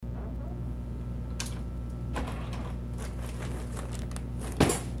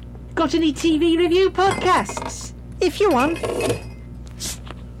got any TV review podcasts? If you want.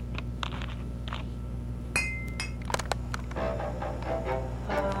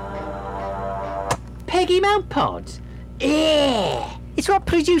 Peggy Mount Pod? Yeah. It's what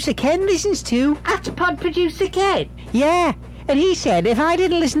producer Ken listens to. At Pod Producer Ken? Yeah, and he said if I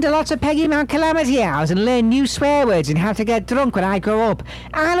didn't listen to lots of Peggy Mount Calamity Hours and learn new swear words and how to get drunk when I grow up,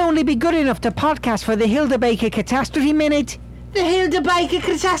 I'll only be good enough to podcast for the Hilda Baker Catastrophe Minute. The Hilda Baker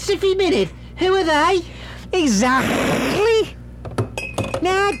Catastrophe Minute? Who are they? Exactly.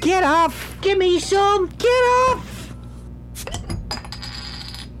 Now get off. Give me some. Get off.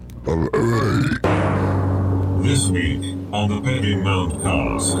 This week on the Peggy Mount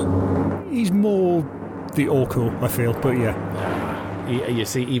Cast. He's more the Orko, I feel, but yeah. You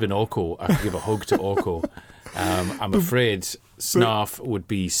see, even Orko, I could give a hug to Orko. I'm afraid Snarf would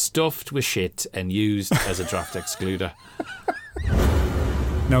be stuffed with shit and used as a draft excluder.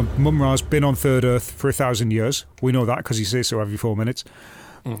 Now, Mumra's been on Third Earth for 1,000 years. We know that because he says so every 4 minutes.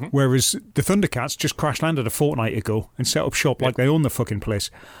 Mm-hmm. Whereas the Thundercats just crash-landed a fortnight ago and set up shop like they own the fucking place.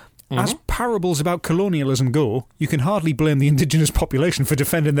 Mm-hmm. As parables about colonialism go, you can hardly blame the indigenous population for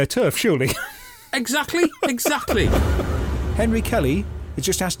defending their turf, surely. Exactly. Henry Kelly has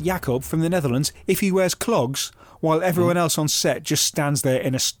just asked Jacob from the Netherlands if he wears clogs while everyone else on set just stands there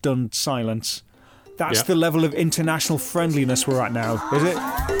in a stunned silence. That's the level of international friendliness we're at now, is it?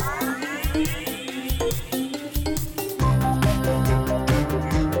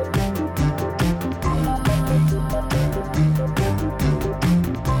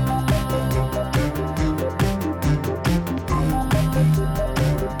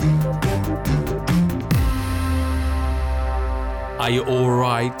 Are you all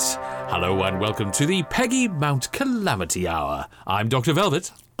right? Hello and welcome to the Peggy Mount Calamity Hour. I'm Dr.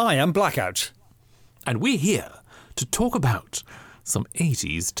 Velvet. I am Blackout. And we're here to talk about some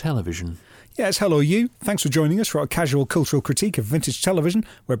 80s television. Yes, hello you. Thanks for joining us for our casual cultural critique of vintage television,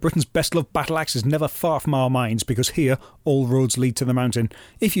 where Britain's best-loved battle axe is never far from our minds, because here, all roads lead to the mountain.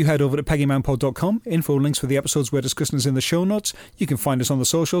 If you head over to peggymountpod.com, info links for the episodes we're discussing is in the show notes. You can find us on the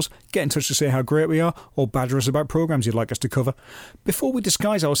socials, get in touch to say how great we are, or badger us about programmes you'd like us to cover. Before we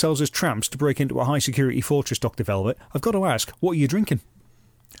disguise ourselves as tramps to break into a high-security fortress, Dr. Velvet, I've got to ask, what are you drinking?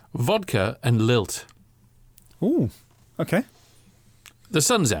 Vodka and lilt. Ooh, okay. The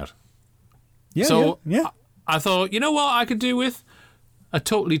sun's out. Yeah, so yeah. I thought, you know what I could do with? A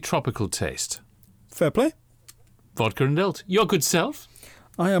totally tropical taste. Fair play. Vodka and lilt. Your good self?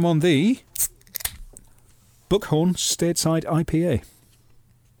 I am on the Buckhorn Stateside IPA.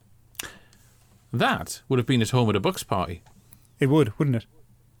 That would have been at home at a Bucks party. It would, wouldn't it?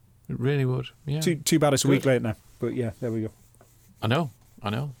 It really would, yeah. Too bad it's a week late now. But yeah, there we go. I know.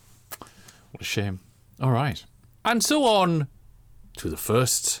 What a shame. All right. And so on to the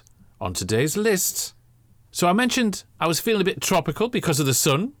first on today's list. So I mentioned I was feeling a bit tropical because of the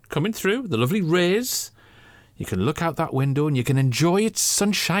sun coming through, the lovely rays. You can look out that window and you can enjoy its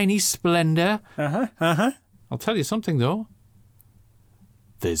sunshiny splendour. I'll tell you something, though.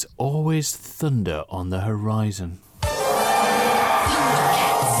 There's always thunder on the horizon.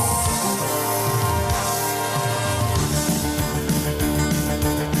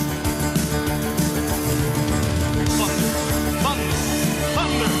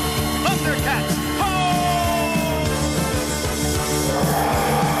 Thundercats!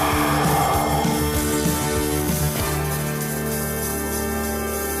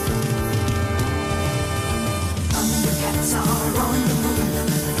 Thundercats are on the move.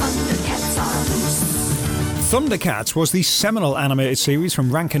 Thundercats are loose. Thundercats was the seminal animated series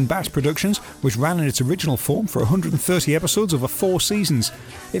from Rankin Bass Productions, which ran in its original form for 130 episodes over 4 seasons.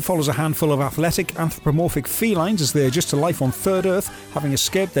 It follows a handful of athletic, anthropomorphic felines as they adjust to life on Third Earth, having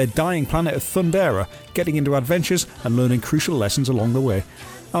escaped their dying planet of Thundera, getting into adventures and learning crucial lessons along the way.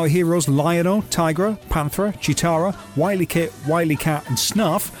 Our heroes Lion-O, Tigra, Panthera, Chitara, Wily Kit, Wily Cat and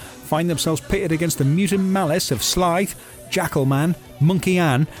Snarf find themselves pitted against the mutant malice of Slythe, Jackalman, Monkey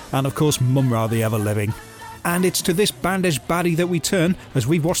Ann, and of course Mumra the Ever-Living. And it's to this bandaged baddie that we turn as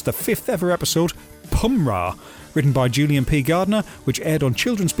we watch the 5th ever episode, Pumra, written by Julian P. Gardner, which aired on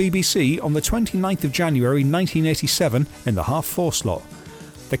Children's BBC on the 29th of January 1987 in the 4:30 slot.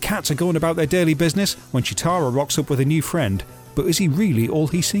 The cats are going about their daily business when Chitara rocks up with a new friend, but is he really all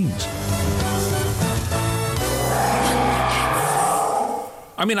he seems?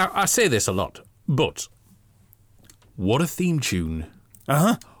 I mean, I say this a lot, but what a theme tune.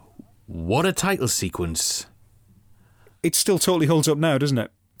 Uh-huh. What a title sequence. It still totally holds up now, doesn't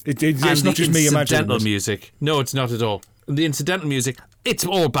it? It's not just me imagining incidental this. music. No, it's not at all. The incidental music, it's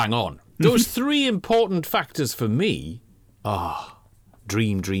all bang on. Those 3 important factors for me.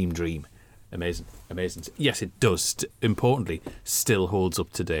 dream. Amazing. Yes, it does. Importantly, still holds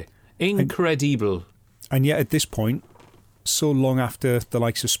up today. Incredible. And yet, at this point, so long after the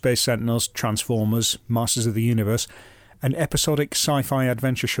likes of Space Sentinels, Transformers, Masters of the Universe, an episodic sci-fi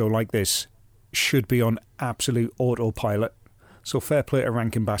adventure show like this should be on absolute autopilot. So fair play to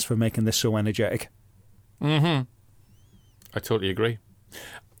Rankin Bass for making this so energetic. I totally agree.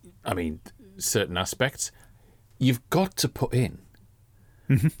 I mean, certain aspects you've got to put in,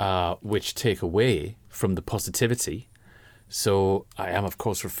 which take away from the positivity. So I am, of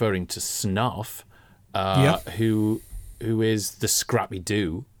course, referring to Snarf, who is the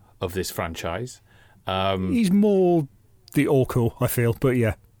Scrappy-Doo of this franchise. He's more the Orko, I feel, but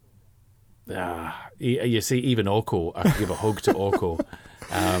yeah. You see, even Orko, I could give a hug to Orko.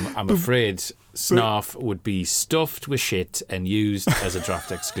 I'm afraid Snarf would be stuffed with shit and used as a draft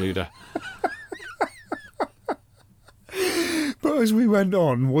excluder. But as we went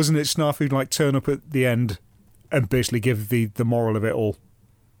on, wasn't it Snarf who'd like turn up at the end and basically give the moral of it all?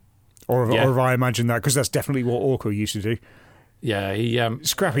 Or have I imagined that? Because that's definitely what Orko used to do. Yeah, he...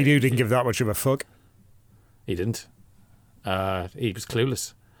 Scrappy-Doo didn't give that much of a fuck. He didn't. He was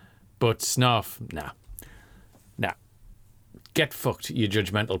clueless. But Snarf, nah. Get fucked, you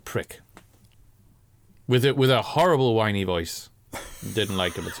judgmental prick. With a horrible whiny voice. Didn't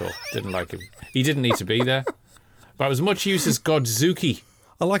like him at all. Didn't like him. He didn't need to be there. About as much use as Godzuki.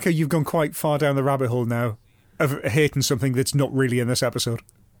 I like how you've gone quite far down the rabbit hole now of hating something that's not really in this episode.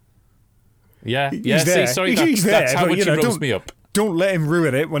 Yeah, He's there. See, sorry, He's there, that's how but, much you know, he roast me up. Don't let him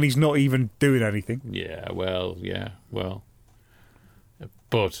ruin it when he's not even doing anything. Yeah, well.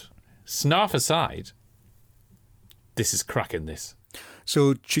 But, Snarf aside, this is cracking this.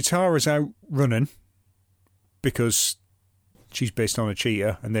 So Chitara's out running because she's based on a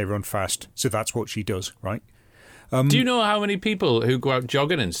cheetah and they run fast. So that's what she does, right? Do you know how many people who go out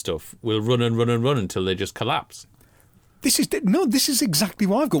jogging and stuff will run until they just collapse? This is exactly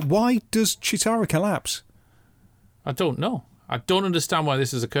what I've got. Why does Chitara collapse? I don't know. I don't understand why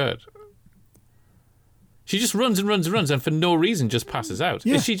this has occurred. She just runs and for no reason just passes out.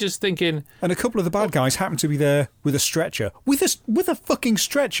 Yeah. Is she just thinking... And a couple of the bad guys happen to be there with a stretcher. With a fucking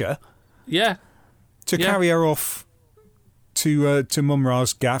stretcher? Yeah. To carry her off to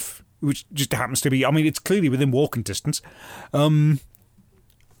Mumra's gaff, which just happens to be... I mean, it's clearly within walking distance.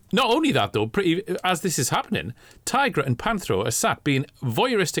 Not only that, though, as this is happening, Tigra and Panthro are sat being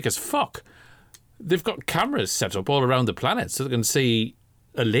voyeuristic as fuck. They've got cameras set up all around the planet so they can see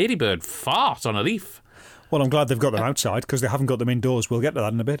a ladybird fart on a leaf. Well, I'm glad they've got them outside because they haven't got them indoors. We'll get to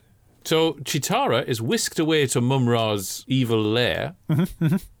that in a bit. So Chitara is whisked away to Mumra's evil lair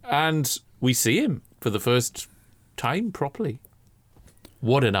and we see him for the first time properly.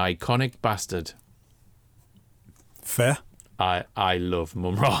 What an iconic bastard. Fair. I love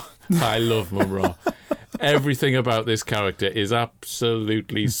Mumra. I love Mumra. Everything about this character is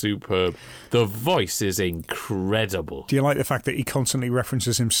absolutely superb. The voice is incredible. Do you like the fact that he constantly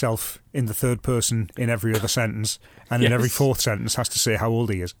references himself in the third person in every other sentence and in every fourth sentence has to say how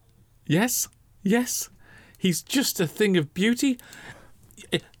old he is? Yes. He's just a thing of beauty.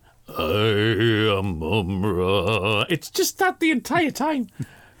 I am Mumra. It's just that the entire time.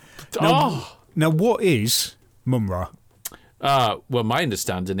 Now what is Mumra? Well, my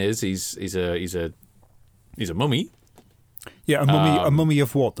understanding is he's a mummy. Yeah, a mummy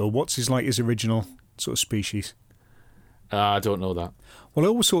of what though? What's his original sort of species? I don't know that. Well, I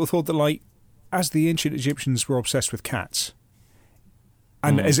always sort of thought that as the ancient Egyptians were obsessed with cats,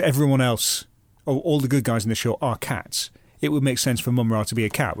 and as everyone else, all the good guys in the show are cats, it would make sense for Mumra to be a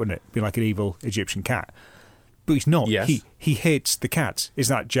cat, wouldn't it? Be like an evil Egyptian cat. But he's not. Yes. He hates the cats. Is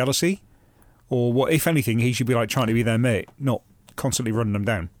that jealousy? Or what? If anything, he should be trying to be their mate, not constantly running them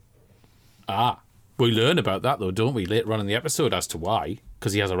down. We learn about that, though, don't we, later on in the episode as to why?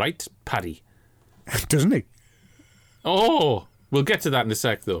 Because he has a right, Paddy. Doesn't he? Oh, we'll get to that in a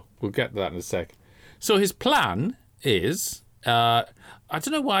sec, though. So his plan is, I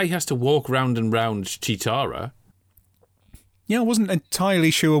don't know why he has to walk round and round Chitara. Yeah, I wasn't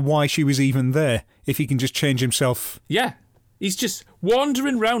entirely sure why she was even there, if he can just change himself. Yeah. He's just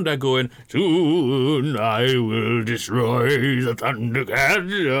wandering round her going, soon I will destroy the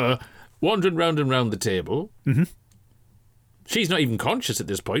Thundercats. Wandering round and round the table. Mm-hmm. She's not even conscious at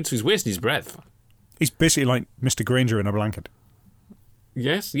this point, so he's wasting his breath. He's basically like Mr. Granger in a blanket.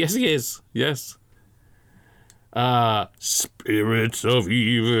 Yes, he is. Yes. Spirits of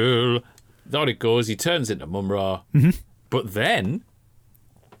evil. There it goes. He turns into Mumra. Mm-hmm. But then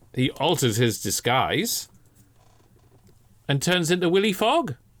he alters his disguise and turns into Willy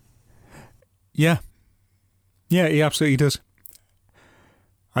Fogg. Yeah. Yeah, he absolutely does.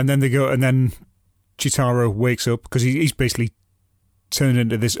 And then they go, and then Chitara wakes up because he's basically turned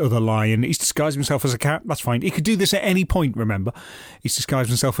into this other lion. He's disguised himself as a cat. That's fine. He could do this at any point, remember. He's disguised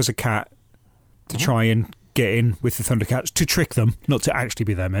himself as a cat to try and get in with the Thundercats, to trick them, not to actually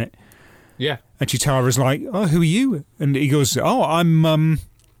be their mate. Yeah. And Chitara's like, oh, who are you? And he goes, oh, I'm,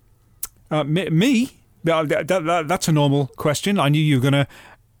 me? That's a normal question. I knew you were going to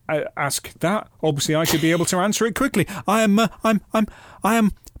ask that. Obviously, I should be able to answer it quickly. I am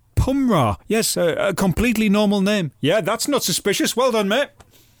Pumra. Yes, a completely normal name. Yeah, that's not suspicious. Well done, mate.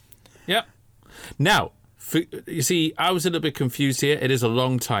 Yeah. Now, you see, I was a little bit confused here. It is a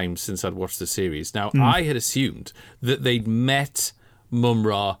long time since I'd watched the series. Now, I had assumed that they'd met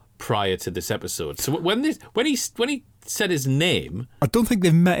Mumra prior to this episode. So when he said his name, I don't think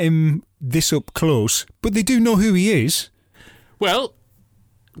they've met him this up close, but they do know who he is. Well,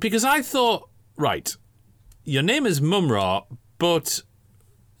 because I thought, right, your name is Mumra, but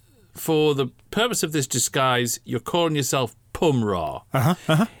for the purpose of this disguise, you're calling yourself Pumra.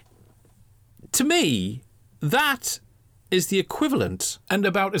 To me, that is the equivalent and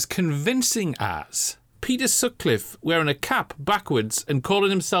about as convincing as Peter Sutcliffe wearing a cap backwards and calling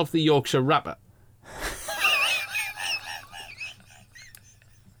himself the Yorkshire Rapper.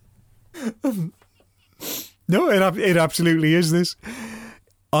 No, it absolutely is this.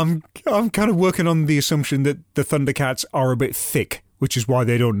 I'm kind of working on the assumption that the Thundercats are a bit thick, which is why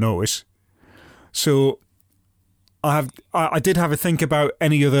they don't notice. So I did have a think about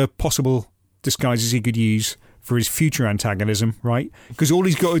any other possible disguises he could use for his future antagonism, right? Because all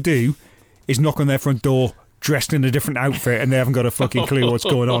he's got to do is knock on their front door dressed in a different outfit and they haven't got a fucking clue what's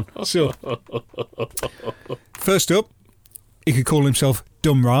going on. So, first up, he could call himself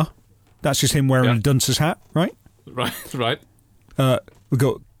Dumra. That's just him wearing a dunce's hat, right? Right. We've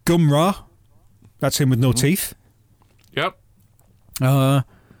got Gumra. That's him with no teeth. Yep.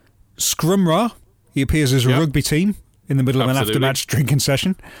 Scrumra. He appears as a rugby team in the middle of an after-match drinking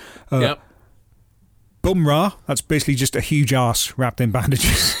session. Bumra. That's basically just a huge arse wrapped in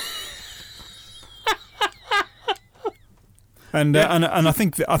bandages. And I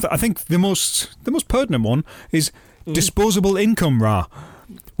think the most pertinent one is Disposable Income Ra,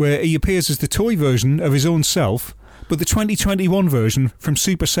 where he appears as the toy version of his own self, but the 2021 version from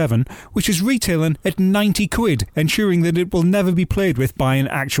Super 7, which is retailing at 90 quid, ensuring that it will never be played with by an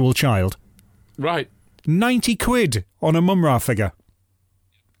actual child. Right. 90 quid on a Mumra figure.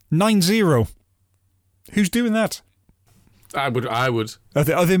 90. Who's doing that? I would. Are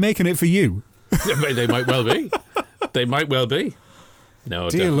they making it for you? They might well be. They might well be. No,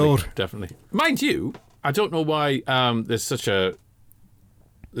 dear definitely, Lord. Definitely. Mind you, I don't know why there's such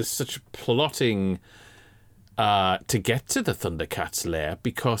plotting to get to the Thundercats' lair,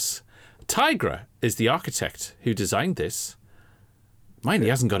 because Tigra is the architect who designed this. Mind, he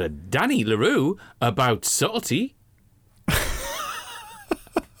hasn't got a Danny LaRue about subtlety.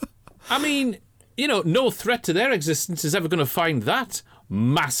 I mean, no threat to their existence is ever going to find that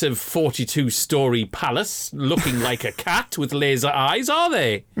massive 42-story palace looking like a cat with laser eyes, are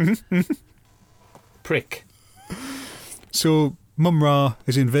they? Prick. So Mumra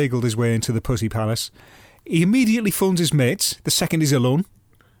has inveigled his way into the Pussy Palace. He immediately phones his mates the second he's alone.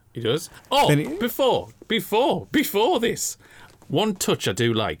 He does. Oh, before this, one touch I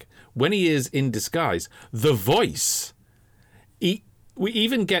do like. When he is in disguise, the voice. We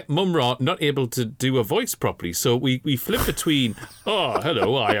even get Mumra not able to do a voice properly, so we flip between, oh,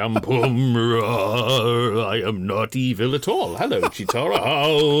 hello, I am Mumra, I am not evil at all. Hello, Chitara,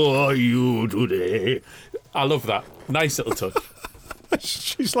 how are you today? I love that. Nice little touch.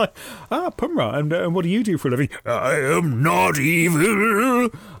 She's like, Pumra, and what do you do for a living? I am not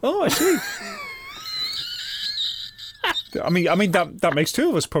evil. Oh, I see. I mean that makes two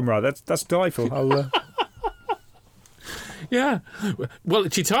of us, Pumra. That's delightful. Yeah. Well,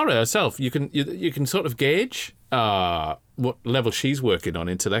 Chitara herself, you can sort of gauge what level she's working on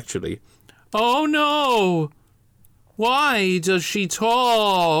intellectually. Oh no! Why does she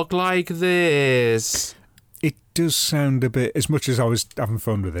talk like this? It does sound a bit, as much as I was having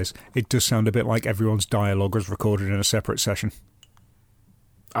fun with this, it does sound a bit like everyone's dialogue was recorded in a separate session.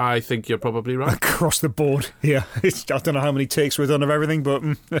 I think you're probably right. Across the board, yeah. I don't know how many takes were done of everything, but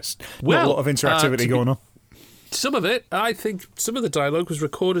there's not a lot of interactivity going on. Some of it, I think some of the dialogue was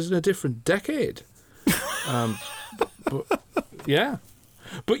recorded in a different decade. But, yeah.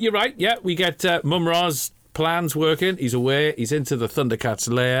 But you're right, yeah, we get Mumra's plans working. He's away, he's into the Thundercats'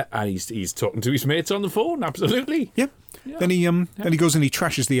 lair, and he's talking to his mates on the phone, absolutely. Yep. Yeah. Then he goes and he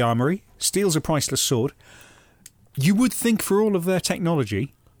trashes the armoury, steals a priceless sword. You would think for all of their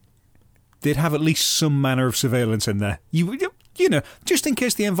technology, they'd have at least some manner of surveillance in there. you know, just in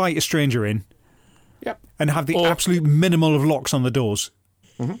case they invite a stranger in. Yep. And have the absolute minimal of locks on the doors.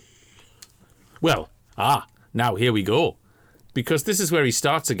 Mm-hmm. Well, now here we go. Because this is where he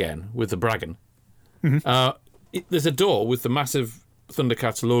starts again with the bragging. Mm-hmm. There's a door with the massive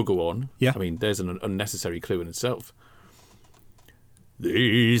Thundercats logo on. Yeah. I mean, there's an unnecessary clue in itself.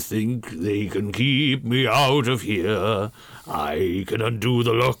 They think they can keep me out of here. I can undo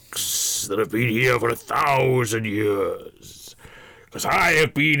the locks that have been here for 1,000 years. Because I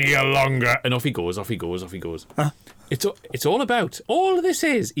have been here longer. And off he goes. Huh? It's all about, all of this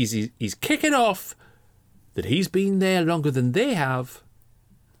is, he's kicking off that he's been there longer than they have,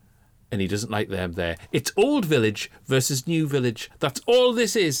 and he doesn't like them there. It's old village versus new village. That's all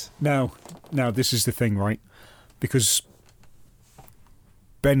this is. Now, this is the thing, right? Because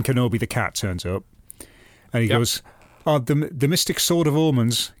Ben Kenobi the cat turns up, and he goes, the mystic sword of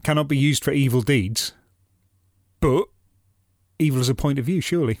omens cannot be used for evil deeds, but evil is a point of view,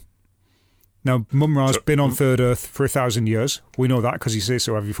 surely. Now, Mum-Ra's been on Third Earth for 1,000 years. We know that because he says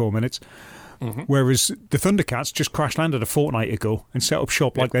so every 4 minutes. Mm-hmm. Whereas the Thundercats just crash landed a fortnight ago and set up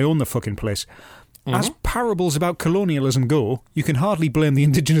shop like they own the fucking place. Mm-hmm. As parables about colonialism go, you can hardly blame the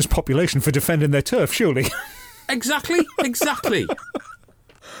indigenous population for defending their turf, surely. Exactly.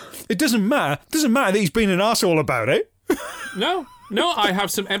 It doesn't matter. It doesn't matter that he's been an arsehole about it. No, I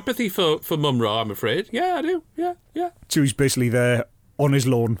have some empathy for Mum-Ra, I'm afraid. Yeah, I do. Yeah. So he's basically there on his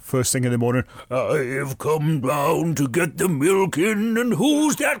lawn first thing in the morning. I've come down to get the milk in, and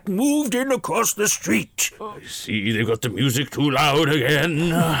who's that moved in across the street? I see they've got the music too loud again.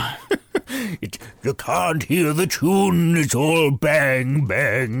 You can't hear the tune. It's all bang,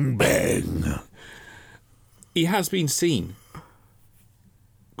 bang, bang. He has been seen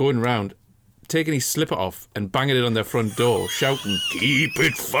going round, taking his slipper off and banging it on their front door, shouting, "Keep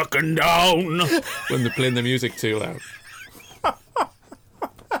it fucking down," when they're playing the music too loud.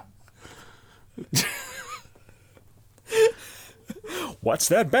 What's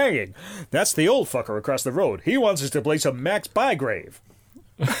that banging? That's the old fucker across the road. He wants us to play some Max Bygrave.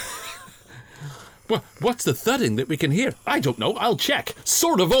 What's the thudding that we can hear? I don't know. I'll check.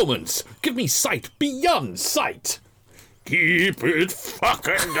 Sword of Omens. Give me sight beyond sight. Keep it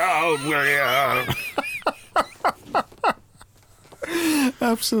fucking down, will you?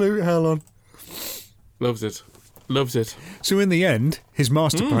 Absolute hell on. Loves it. So in the end, his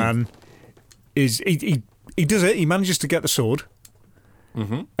master plan is he does it. He manages to get the sword,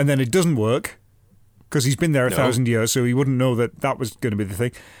 and then it doesn't work because he's been there 1,000 years, so he wouldn't know that was going to be the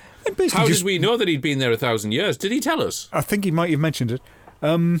thing. And how did we know that he'd been there 1,000 years? Did he tell us? I think he might have mentioned it.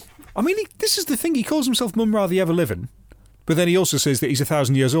 I mean, this is the thing. He calls himself Mum-Ra the Ever-Living, but then he also says that he's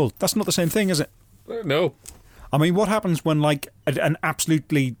 1,000 years old. That's not the same thing, is it? No. I mean, what happens when, like, an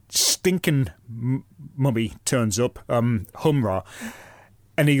absolutely stinking mummy turns up, Hum-Ra,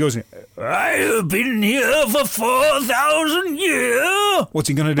 and he goes, "I have been here for 4,000 years." What's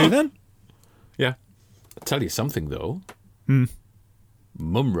he going to do then? Yeah. I'll tell you something, though.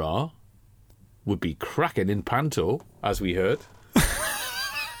 Mum-Ra would be cracking in panto, as we heard.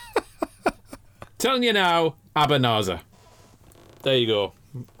 Telling you now, Abanaza. There you go.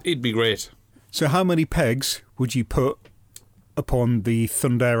 He'd be great. So how many pegs would you put upon the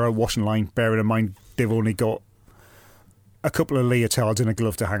Thundera washing line, bearing in mind they've only got a couple of leotards and a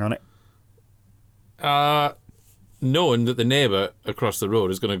glove to hang on it? Knowing that the neighbour across the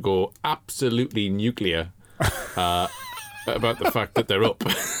road is going to go absolutely nuclear about the fact that they're up.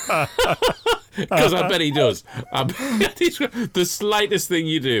 Because I bet he does. I bet the slightest thing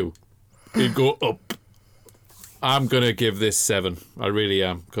you do, he'd go up. I'm going to give this 7. I really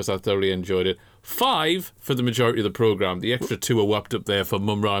am, because I thoroughly enjoyed it. 5 for the majority of the programme. The extra 2 are whapped up there for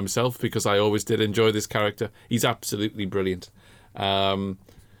Mum-Ra himself, because I always did enjoy this character. He's absolutely brilliant.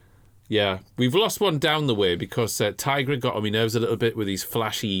 Yeah, we've lost one down the way because Tiger got on my nerves a little bit with his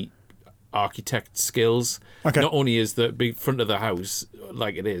flashy architect skills. Okay. Not only is the big front of the house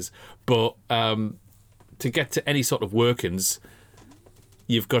like it is, but to get to any sort of workings,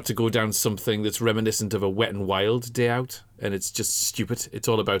 you've got to go down something that's reminiscent of a Wet and Wild day out, and it's just stupid. It's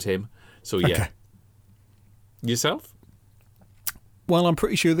all about him. So, yeah. Okay. Yourself? Well, I'm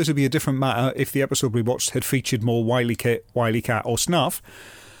pretty sure this would be a different matter if the episode we watched had featured more Wily Cat, or Snarf.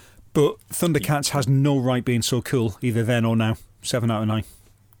 But Thundercats has no right being so cool, either then or now. 7 out of 9.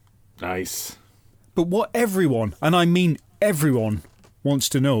 Nice. But what everyone, and I mean everyone, wants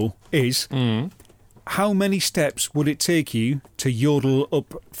to know is... How many steps would it take you to yodel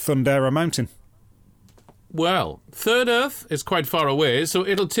up Thundera Mountain? Well, Third Earth is quite far away, so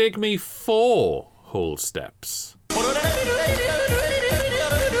it'll take me 4 whole steps.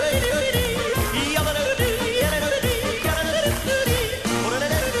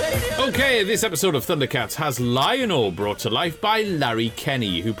 Okay, this episode of Thundercats has Lionel, brought to life by Larry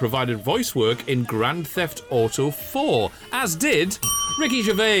Kenny, who provided voice work in Grand Theft Auto 4, as did Ricky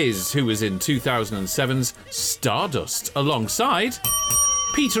Gervais, who was in 2007's Stardust, alongside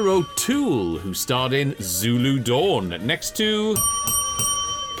Peter O'Toole, who starred in Zulu Dawn, next to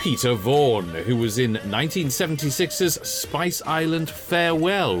Peter Vaughan, who was in 1976's Spice Island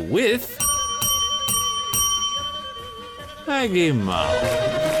Farewell, with Peggy Mount.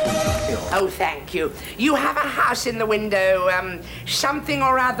 Oh, thank you. You have a house in the window, something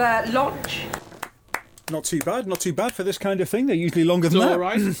or other lodge? Not too bad for this kind of thing. They're usually longer than It's that. all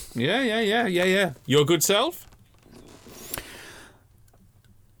right. Yeah. Your good self?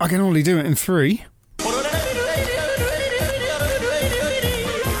 I can only do it in 3.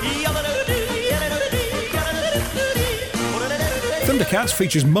 Thundercats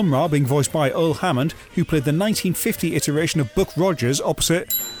features Mumra being voiced by Earl Hammond, who played the 1950 iteration of Buck Rogers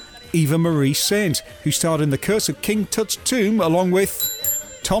opposite Eva Marie Saint, who starred in The Curse of King Tut's Tomb, along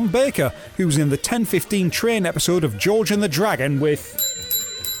with Tom Baker, who was in the 10:15 train episode of George and the Dragon with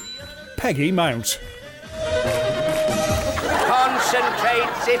Peggy Mount.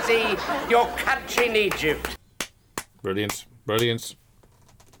 Concentrate, City. Your country needs you. Brilliant.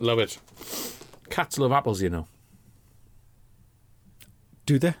 Love it. Cats love apples, you know.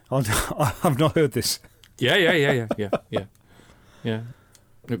 Do they? I've not heard this. Yeah.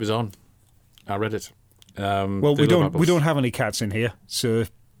 It was on. I read it. Well, we don't have any cats in here, so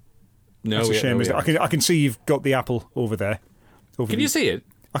No, that's a shame. Isn't it? I can see you've got the apple over there. Can you see it?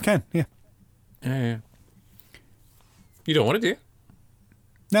 I can. Yeah. Yeah. You don't want it, do you?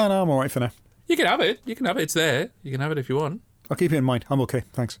 No, I'm all right for now. You can have it. It's there. You can have it if you want. I'll keep it in mind. I'm okay.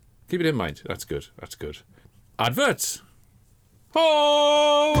 Thanks. Keep it in mind. That's good. Adverts.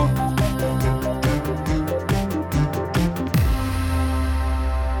 Oh!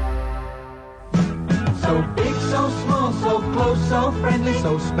 So big, so small, so close, so friendly,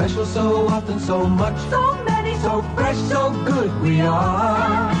 so special, so often, so much, so many, so fresh, so good we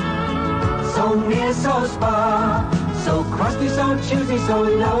are. So near, so far, so crusty, so choosy, so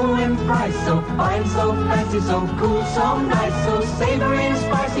low in price, so fine, so fancy, so cool, so nice, so savory and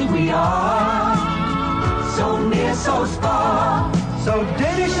spicy we are. So near, so far, so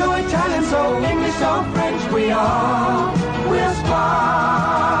Danish, so Italian, so English, so French we are. We're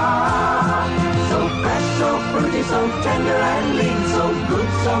Spa. So fresh, so fruity, so tender and lean, so good,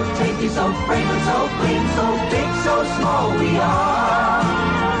 so tasty, so fragrant, so clean, so big, so small we are.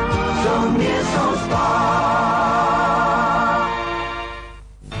 So near, so far.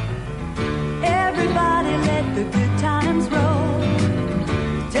 Everybody let the good times roll.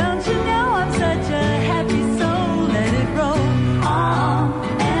 Don't you know I'm such a happy soul? Let it roll on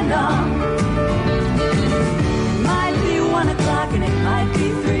and on. It might be 1 o'clock and it might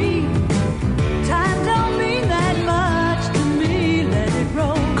be 3. Time don't mean that much to me. Let it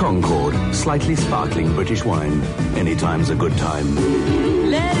roll. Concord, slightly sparkling British wine. Anytime's a good time.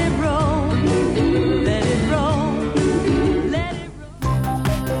 Let it roll. Let it roll. Let it roll.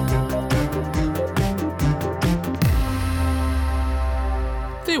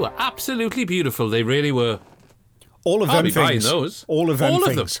 They were absolutely beautiful. They really were. All of I'll them be buying things. those. All of them All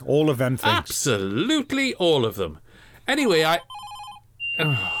of things. them. All of them things. Absolutely all of them. Anyway,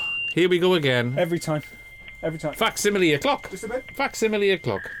 here we go again. Every time. Facsimile o'clock. Just a bit. Facsimile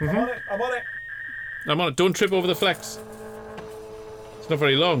o'clock. I'm on it. I'm on it. Don't trip over the flex. It's not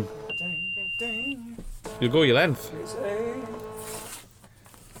very long. You'll go your length.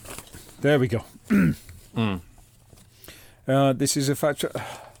 There we go. This is a fact.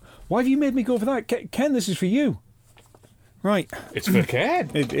 Why have you made me go for that? Ken, this is for you. Right. It's for Ken.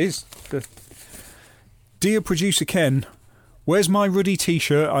 It is. Dear producer Ken, where's my Ruddy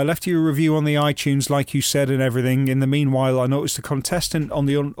t-shirt? I left you a review on the iTunes like you said and everything. In the meanwhile, I noticed a contestant on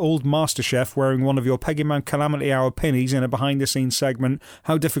the old MasterChef wearing one of your Peggy Mount Calamity Hour pennies in a behind-the-scenes segment.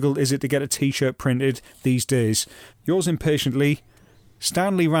 How difficult is it to get a t-shirt printed these days? Yours impatiently,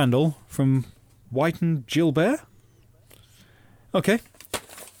 Stanley Randall from Whiten Gilbert? Okay.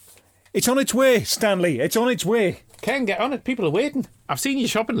 It's on its way, Stanley. It's on its way. Ken, get on it. People are waiting. I've seen your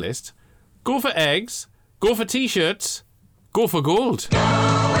shopping list. Go for eggs. Go for t-shirts. Go for gold.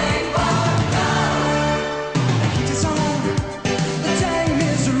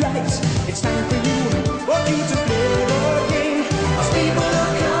 It's time for you or me to play the game. As people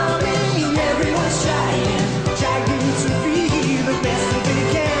are coming, everyone's trying to be the best that they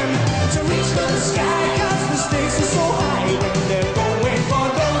can, to reach for the sky, 'cause the stakes are so high when they're going for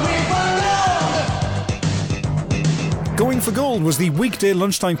gold. Going for gold. Gold was the weekday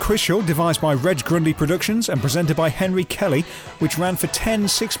lunchtime quiz show devised by Reg Grundy Productions and presented by Henry Kelly, which ran for 10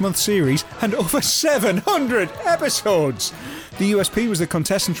 six-month series and over 700 episodes. The USP was that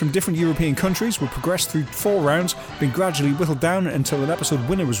contestants from different European countries would progress through 4 rounds, being gradually whittled down until an episode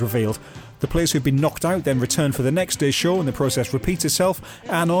winner was revealed. The players who'd been knocked out then return for the next day's show, and the process repeats itself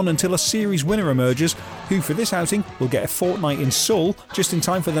and on until a series winner emerges, who for this outing will get a fortnight in Seoul just in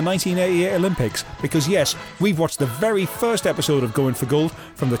time for the 1988 Olympics. Because yes, we've watched the very first episode of Going for Gold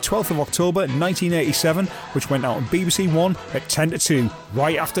from the 12th of October 1987, which went out on BBC One at 10 to 2,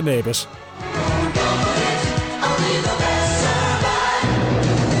 right after Neighbours.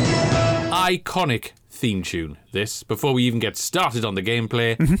 Iconic theme tune, this, before we even get started on the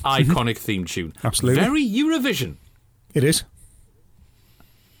gameplay. Iconic theme tune. Absolutely. Very Eurovision. It is.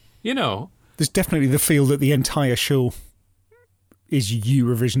 You know. There's definitely the feel that the entire show is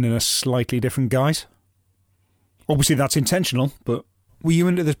Eurovision in a slightly different guise. Obviously that's intentional, but were you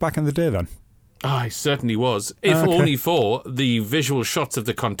into this back in the day then? I certainly was. If only for the visual shots of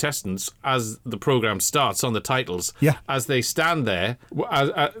the contestants as the programme starts on the titles. Yeah. As they stand there,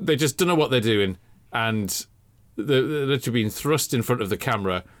 they just don't know what they're doing. And they're literally being thrust in front of the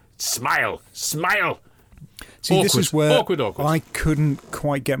camera. Smile! Smile! See, awkward, this is where awkward. I couldn't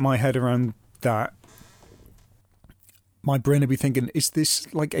quite get my head around that. My brain would be thinking, is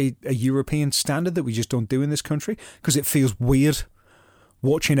this like a European standard that we just don't do in this country? Because it feels weird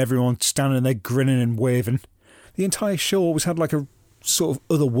watching everyone standing there grinning and waving. The entire show always had like a sort of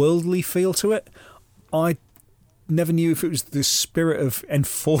otherworldly feel to it. I never knew if it was the spirit of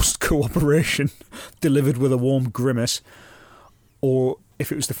enforced cooperation delivered with a warm grimace, or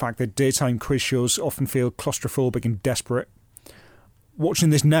if it was the fact that daytime quiz shows often feel claustrophobic and desperate. Watching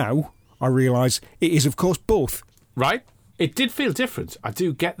this now, I realise it is of course both. Right? It did feel different. I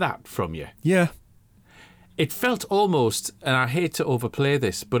do get that from you. Yeah. It felt almost, and I hate to overplay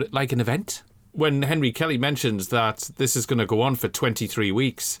this, but like an event. When Henry Kelly mentions that this is going to go on for 23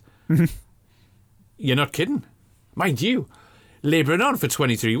 weeks, you're not kidding. Mind you, labouring on for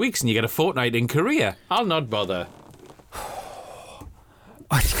 23 weeks and you get a fortnight in Korea. I'll not bother.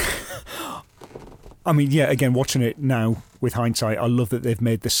 I mean, yeah, again, watching it now with hindsight, I love that they've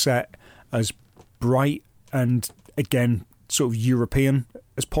made the set as bright and, again, sort of European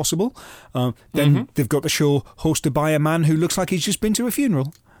as possible. Then they've got the show hosted by a man who looks like he's just been to a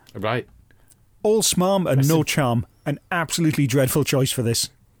funeral. Right. All smarm and no charm. An absolutely dreadful choice for this.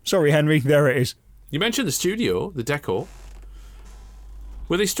 Sorry, Henry, there it is. You mentioned the studio, the decor.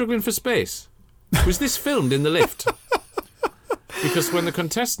 Were they struggling for space? Was this filmed in the lift? Because when the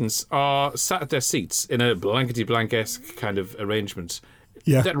contestants are sat at their seats in a blankety-blank-esque kind of arrangement,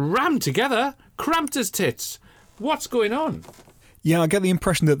 that rammed together, cramped as tits. What's going on? Yeah, I get the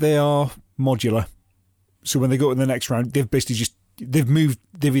impression that they are modular. So when they go to the next round, they've basically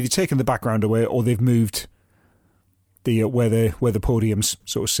they've either taken the background away or they've moved the where the podiums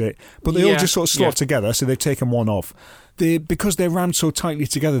sort of sit. But they all just sort of slot together, so they've taken one off. Because they're rammed so tightly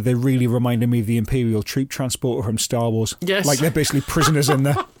together, they really reminded me of the Imperial troop transporter from Star Wars. Yes. Like they're basically prisoners in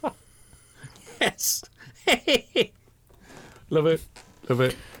there. Yes. Love it. Love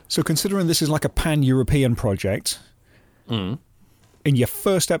it. So considering this is like a pan-European project, in your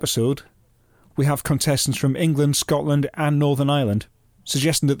first episode, we have contestants from England, Scotland and Northern Ireland,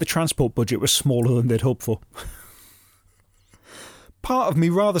 suggesting that the transport budget was smaller than they'd hoped for. Part of me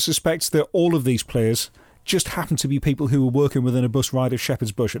rather suspects that all of these players just happen to be people who were working within a bus ride of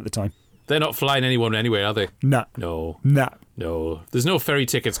Shepherd's Bush at the time. They're not flying anyone anyway, are they? Nah. No. Nah. No. There's no ferry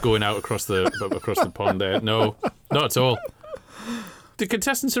tickets going out across the pond there. No. Not at all. The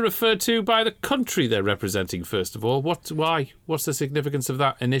contestants are referred to by the country they're representing, first of all. Why? What's the significance of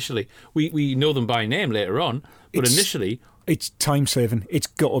that initially? We know them by name later on, but initially... It's time-saving. It's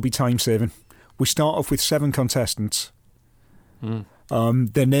got to be time-saving. We start off with 7 contestants.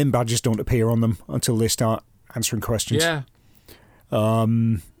 Their name badges don't appear on them until they start answering questions. Yeah.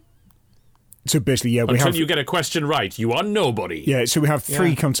 So basically, until you get a question right, you are nobody. Yeah, so we have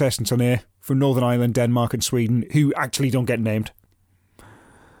 3 contestants on here from Northern Ireland, Denmark and Sweden who actually don't get named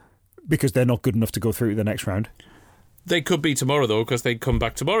because they're not good enough to go through to the next round. They could be tomorrow, though, because they come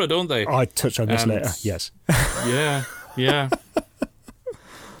back tomorrow, don't they? I'd touch on this later, yes. Yeah.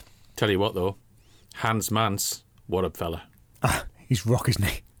 Tell you what, though, Hans Mans, what a fella. He's rock,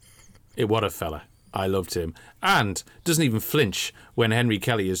 isn't he? What a fella. I loved him. And doesn't even flinch when Henry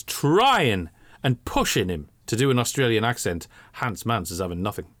Kelly is trying and pushing him to do an Australian accent. Hans Mans is having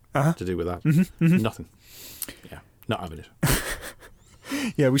nothing to do with that. Nothing. Yeah, not having it.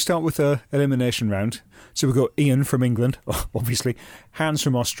 Yeah, we start with an elimination round. So we've got Ian from England, obviously, Hans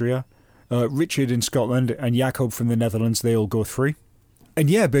from Austria, Richard in Scotland and Jacob from the Netherlands, they all go through. And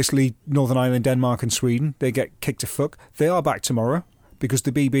yeah, basically Northern Ireland, Denmark and Sweden, they get kicked to fuck. They are back tomorrow because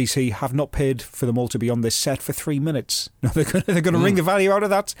the BBC have not paid for them all to be on this set for 3 minutes. No, they're going to wring the value out of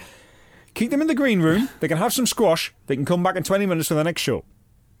that. Keep them in the green room. They can have some squash. They can come back in 20 minutes for the next show.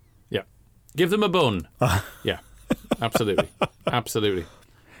 Yeah. Give them a bun. Yeah. Absolutely. Absolutely.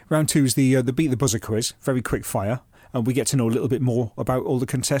 Round 2 is the Beat the Buzzer quiz. Very quick fire. And we get to know a little bit more about all the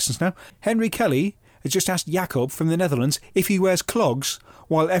contestants now. Henry Kelly has just asked Jacob from the Netherlands if he wears clogs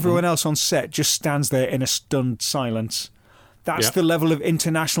while everyone else on set just stands there in a stunned silence. That's the level of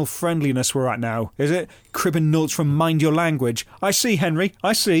international friendliness we're at now, is it? Cribbing notes from Mind Your Language. I see, Henry.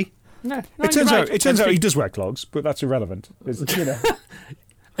 I see. No, it turns out he does wear clogs, but that's irrelevant. You know.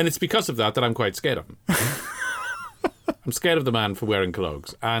 And it's because of that I'm quite scared of him. I'm scared of the man for wearing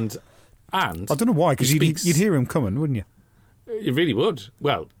clogs. And I don't know why, because you'd hear him coming, wouldn't you? You really would.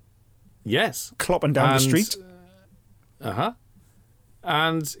 Well, yes. Clopping down the street.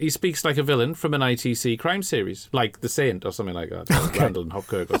 And he speaks like a villain from an ITC crime series, like The Saint or something like that. Okay. Randall and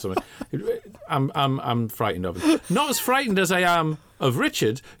Hopkirk or something. I'm frightened of him. Not as frightened as I am of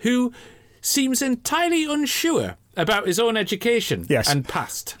Richard, who seems entirely unsure about his own education and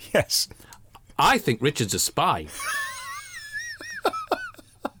past. Yes. I think Richard's a spy.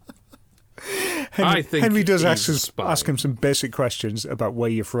 Henry does ask him some basic questions about where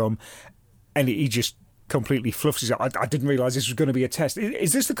you're from, and he just completely fluffs his. I didn't realise this was going to be a test.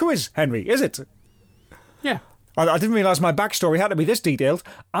 Is this the quiz, Henry? Is it? Yeah. I didn't realise my backstory had to be this detailed.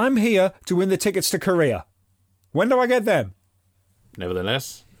 I'm here to win the tickets to Korea. When do I get them?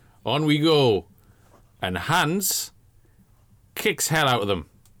 Nevertheless, on we go. And Hans kicks hell out of them.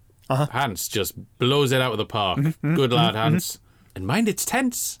 Hans just blows it out of the park. Good lad, Hans. And mind, it's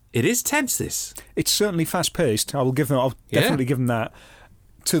tense. It is tense, this. It's certainly fast-paced. I'll definitely give them that.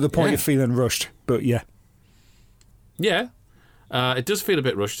 To the point of feeling rushed, but yeah. Yeah. It does feel a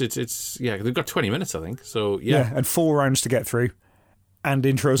bit rushed. It's they've got 20 minutes, I think. So, yeah. And 4 rounds to get through. And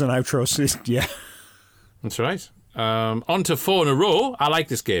intros and outros. Yeah. That's right. On to 4 in a row. I like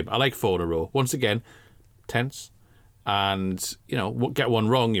this game. I like 4 in a row. Once again, tense. And, get one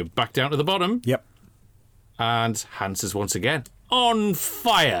wrong, you're back down to the bottom. Yep. And Hans is once again on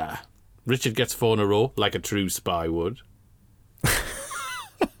fire. Richard gets 4 in a row, like a true spy would.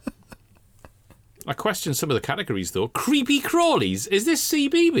 I question some of the categories, though. Creepy crawlies. Is this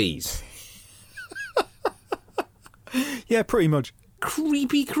CBeebies? Yeah, pretty much.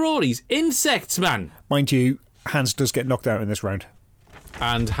 Creepy crawlies. Insects, man. Mind you, Hans does get knocked out in this round.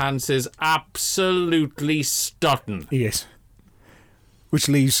 And Hans is absolutely stunning. He is. Which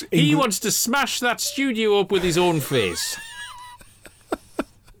leaves... He wants to smash that studio up with his own face.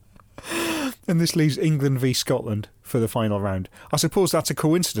 And this leaves England v Scotland for the final round. I suppose that's a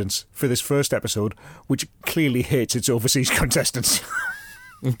coincidence for this first episode, which clearly hates its overseas contestants.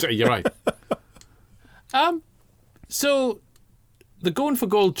 You're right. So, the Going for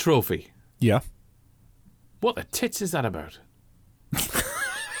Gold trophy. Yeah. What the tits is that about?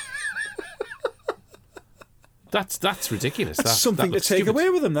 That's ridiculous. That's something to take away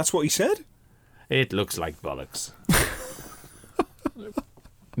with him. That's what he said. It looks like bollocks.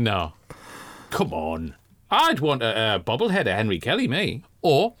 No. Come on. I'd want a bobblehead of Henry Kelly, me.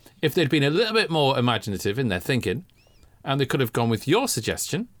 Or, if they'd been a little bit more imaginative in their thinking, and they could have gone with your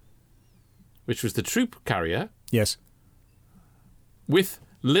suggestion, which was the troop carrier. Yes. With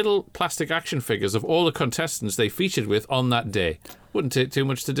little plastic action figures of all the contestants they featured with on that day. Wouldn't take too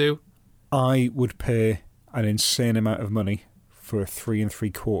much to do. I would pay an insane amount of money for a 3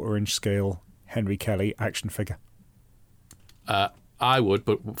 3/4 inch scale Henry Kelly action figure. I would,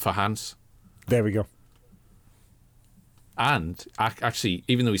 but for Hans. There we go. And actually,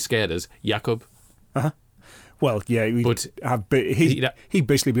 even though he scared us, Jacob. Well, yeah, he'd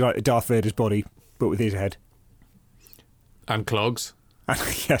basically be like Darth Vader's body, but with his head. And clogs.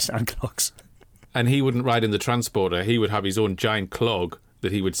 Yes, and clogs. And he wouldn't ride in the transporter. He would have his own giant clog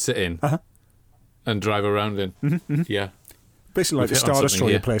that he would sit in and drive around in. Mm-hmm. Yeah. Basically like the Star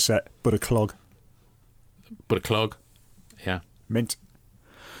Destroyer playset, but a clog. Yeah. Mint.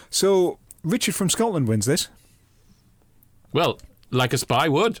 So, Richard from Scotland wins this. Well, like a spy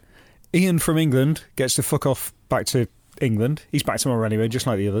would. Ian from England gets to fuck off back to England. He's back tomorrow anyway, just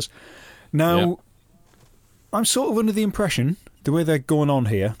like the others. Now, I'm sort of under the impression, the way they're going on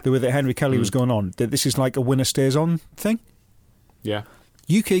here, the way that Henry Kelly was going on, that this is like a winner stays on thing. Yeah.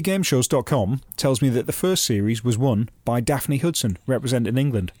 UKGameShows.com tells me that the first series was won by Daphne Hudson, representing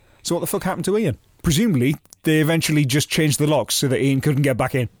England. So what the fuck happened to Ian? Presumably, they eventually just changed the locks so that Ian couldn't get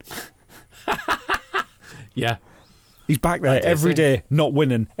back in. Yeah. He's back there every day, not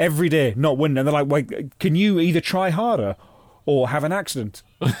winning. Every day, not winning. And they're like, wait, can you either try harder or have an accident?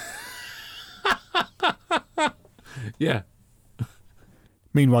 Yeah.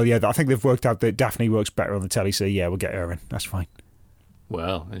 Meanwhile, yeah, I think they've worked out that Daphne works better on the telly, so yeah, we'll get her in. That's fine.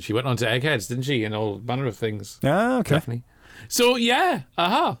 Well, and she went on to Eggheads, didn't she? And all manner of things. Ah, okay. Daphne. So, yeah,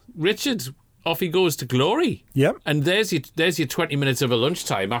 Richard, off he goes to glory. Yep. And there's your 20 minutes of a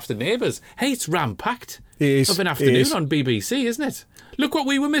lunchtime after Neighbours. Hey, it's ram-packed. It is. Of an afternoon on BBC, isn't it? Look what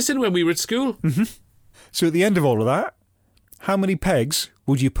we were missing when we were at school. Mm-hmm. So at the end of all of that, how many pegs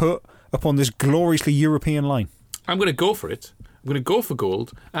would you put upon this gloriously European line? I'm going to go for it. I'm going to go for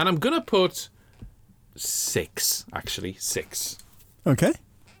gold, and I'm going to put 6, actually. 6. Okay.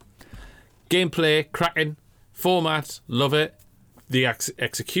 Gameplay, cracking. Format, love it. The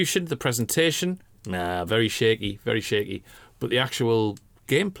execution, the presentation, very shaky, very shaky. But the actual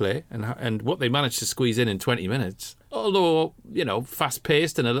gameplay and what they managed to squeeze in 20 minutes, although,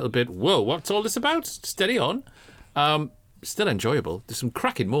 fast-paced and a little bit, whoa, what's all this about? Steady on. Still enjoyable. There's some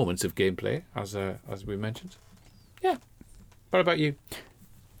cracking moments of gameplay, as we mentioned. Yeah. What about you?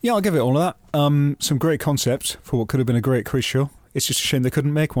 Yeah, I'll give it all of that. Some great concepts for what could have been a great quiz show. It's just a shame they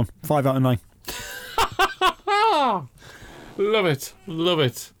couldn't make one. 5 out of 9. Love it. Love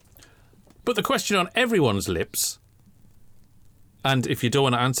it. But the question on everyone's lips, and if you don't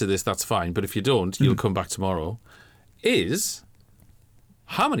want to answer this, that's fine, but if you don't, you'll come back tomorrow, is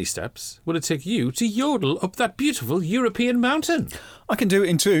how many steps will it take you to yodel up that beautiful European mountain? I can do it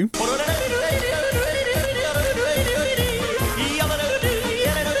in 2.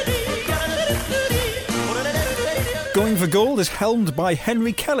 Going for Gold is helmed by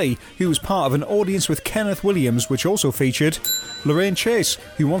Henry Kelly, who was part of an audience with Kenneth Williams, which also featured Lorraine Chase,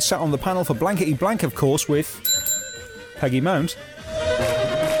 who once sat on the panel for Blankety Blank, of course, with Peggy Mount.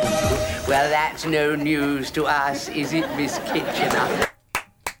 Well, that's no news to us, is it, Miss Kitchener?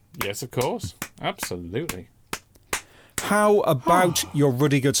 Yes, of course. Absolutely. How about your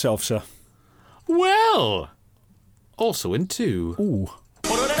ruddy good self, sir? Well, also in 2. Ooh.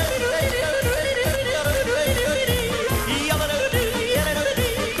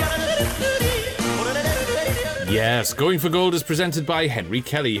 Yes, Going for Gold is presented by Henry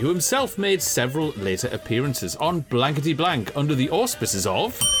Kelly, who himself made several later appearances on Blankety Blank under the auspices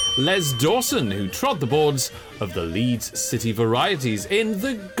of Les Dawson, who trod the boards of the Leeds City Varieties in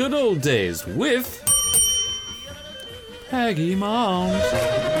the good old days with Peggy Mount.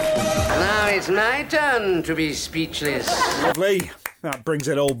 Now it's my turn to be speechless. Lovely. That brings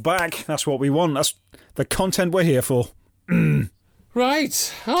it all back. That's what we want. That's the content we're here for.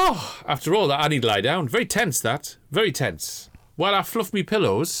 Right. Oh, after all that, I need to lie down. Very tense, that. Very tense. While I fluff me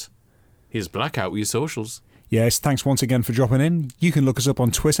pillows, here's Blackout with your socials. Yes, thanks once again for dropping in. You can look us up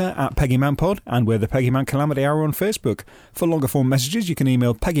on Twitter at PeggyMountPod, and we're the Peggy Mount Calamity Hour on Facebook. For longer form messages, you can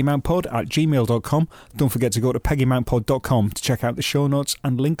email peggymountpod@gmail.com. Don't forget to go to peggymountpod.com to check out the show notes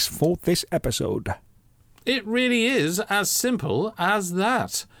and links for this episode. It really is as simple as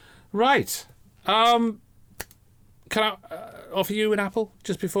that. Right. Can I offer you an apple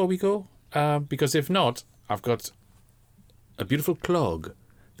just before we go? Because if not, I've got a beautiful clog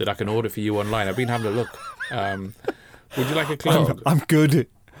that I can order for you online. I've been having a look. Would you like a clog? I'm good.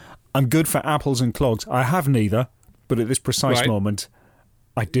 I'm good for apples and clogs. I have neither, but at this precise moment,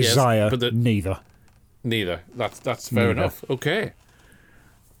 I desire neither. Neither. That's fair enough. Okay.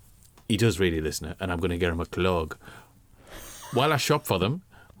 He does really listen, and I'm going to get him a clog. While I shop for them,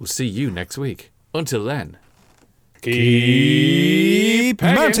 we'll see you next week. Until then, keep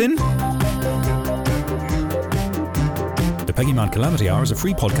mountain. The Peggy Mount Calamity Hour is a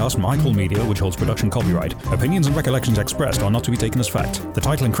free podcast from iCall Media, which holds production copyright. Opinions and recollections expressed are not to be taken as fact. The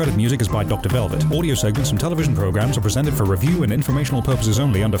title and credit music is by Dr. Velvet. Audio segments from television programs are presented for review and informational purposes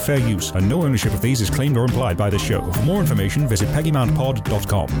only under fair use, and no ownership of these is claimed or implied by this show. For more information, visit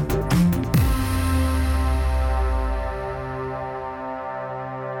peggymountpod.com.